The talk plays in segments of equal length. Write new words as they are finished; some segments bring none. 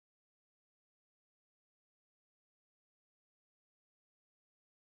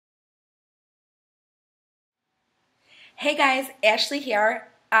Hey guys, Ashley here.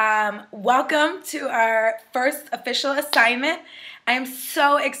 Welcome to our first official assignment. I am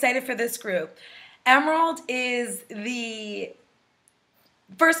so excited for this group. Emerald is the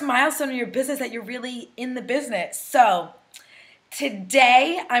first milestone in your business that you're really in the business. So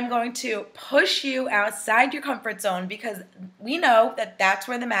today I'm going to push you outside your comfort zone because we know that that's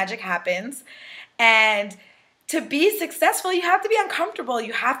where the magic happens. And to be successful, you have to be uncomfortable.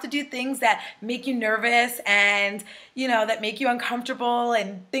 You have to do things that make you nervous and, that make you uncomfortable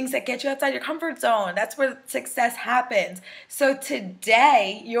and things that get you outside your comfort zone. That's where success happens. So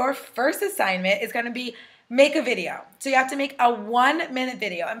today, your first assignment is going to be make a video. So you have to make a 1-minute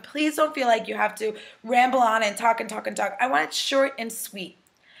video. And please don't feel like you have to ramble on and talk and talk and talk. I want it short and sweet.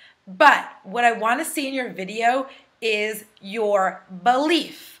 But what I want to see in your video is your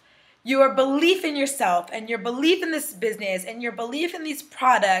belief. Your belief in yourself and your belief in this business and your belief in these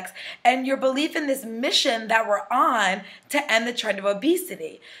products and your belief in this mission that we're on to end the trend of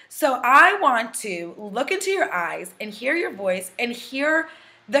obesity. So I want to look into your eyes and hear your voice and hear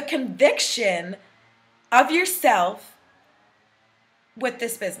the conviction of yourself with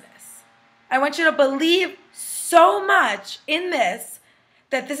this business. I want you to believe so much in this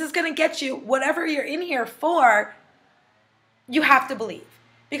that this is going to get you whatever you're in here for. You have to believe.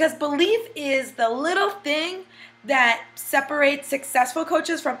 Because belief is the little thing that separates successful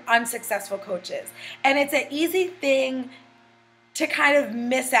coaches from unsuccessful coaches. And it's an easy thing to kind of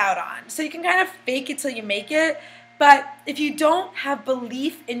miss out on. So you can kind of fake it till you make it. But if you don't have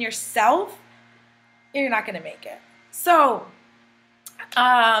belief in yourself, you're not going to make it. So,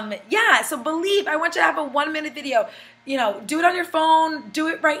 so believe. I want you to have a 1-minute video. Do it on your phone. Do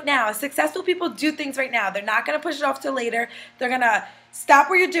it right now. Successful people do things right now. They're not going to push it off till later. They're going to stop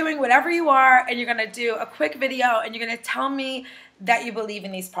where you're doing, whatever you are, and you're going to do a quick video, and you're going to tell me that you believe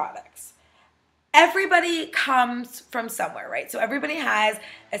in these products. Everybody comes from somewhere, right? So everybody has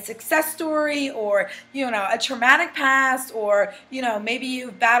a success story or, a traumatic past or, maybe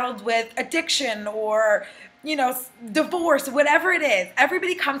you've battled with addiction or, divorce, whatever it is.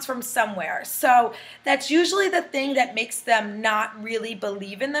 Everybody comes from somewhere. So that's usually the thing that makes them not really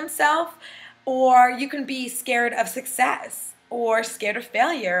believe in themselves, or you can be scared of success or scared of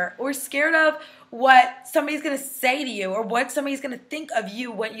failure or scared of what somebody's going to say to you or what somebody's going to think of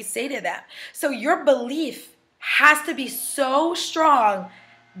you when you say to them. So your belief has to be so strong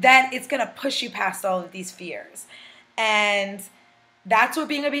that it's going to push you past all of these fears. And that's what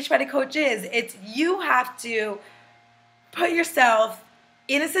being a Beachbody coach is. It's you have to put yourself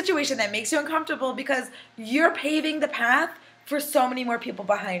in a situation that makes you uncomfortable because you're paving the path for so many more people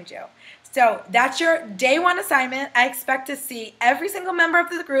behind you. So that's your day 1 assignment. I expect to see every single member of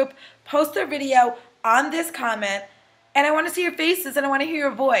the group post their video on this comment, and I want to see your faces and I want to hear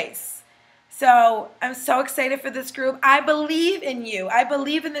your voice. So I'm so excited for this group. I believe in you. I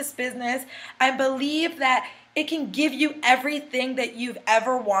believe in this business. I believe that it can give you everything that you've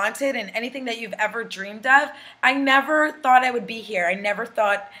ever wanted and anything that you've ever dreamed of. I never thought I would be here. I never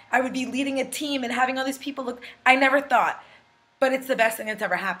thought I would be leading a team and having all these people look. I never thought. But it's the best thing that's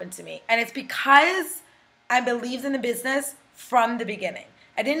ever happened to me. And it's because I believed in the business from the beginning.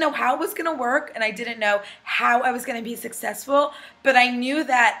 I didn't know how it was going to work, and I didn't know how I was going to be successful, but I knew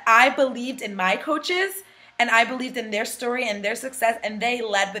that I believed in my coaches, and I believed in their story and their success, and they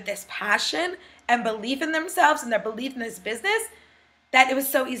led with this passion and belief in themselves and their belief in this business that it was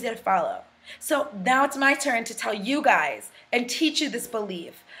so easy to follow. So now it's my turn to tell you guys and teach you this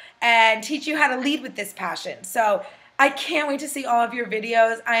belief and teach you how to lead with this passion. So I can't wait to see all of your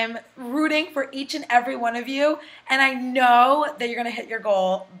videos. I am rooting for each and every one of you, and I know that you're going to hit your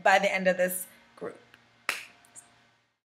goal by the end of this